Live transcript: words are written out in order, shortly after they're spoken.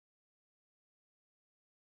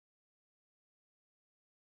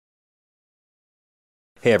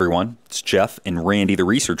Hey everyone, it's Jeff and Randy the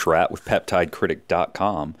Research Rat with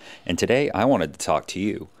peptidecritic.com, and today I wanted to talk to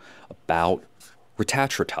you about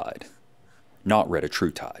Retatrutide, not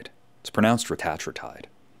Retatrutide. It's pronounced Retatrutide.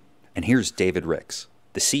 And here's David Ricks,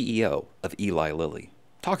 the CEO of Eli Lilly,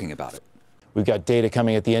 talking about it. We've got data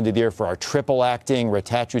coming at the end of the year for our triple-acting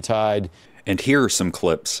Retatrutide. And here are some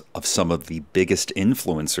clips of some of the biggest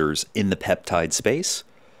influencers in the peptide space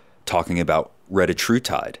talking about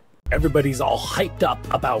Retatrutide. Everybody's all hyped up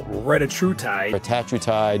about Retatrutide.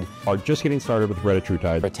 Retatrutide. Are just getting started with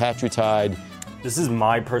Retatrutide. Retatrutide. This is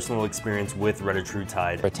my personal experience with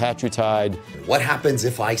Retatrutide. Retatrutide. What happens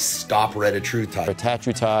if I stop Retatrutide?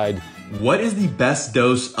 Retatrutide. What is the best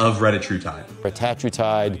dose of Retatrutide?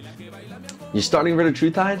 Retatrutide. You starting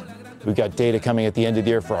Retatrutide? We've got data coming at the end of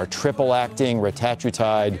the year for our triple-acting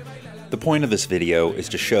Retatrutide. The point of this video is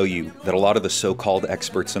to show you that a lot of the so-called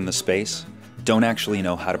experts in the space don't actually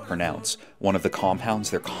know how to pronounce one of the compounds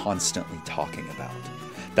they're constantly talking about.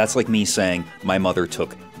 That's like me saying my mother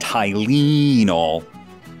took Tylenol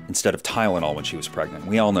instead of Tylenol when she was pregnant.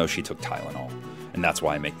 We all know she took Tylenol, and that's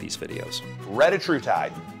why I make these videos.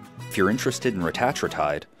 Retatrutide. If you're interested in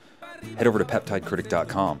Retatrutide, head over to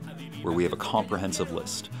peptidecritic.com, where we have a comprehensive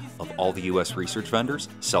list of all the US research vendors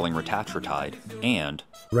selling Retatrutide and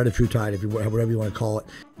Retatrutide, whatever you want to call it.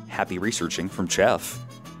 happy researching from Jeff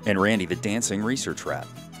and Randy the Dancing Research Rat.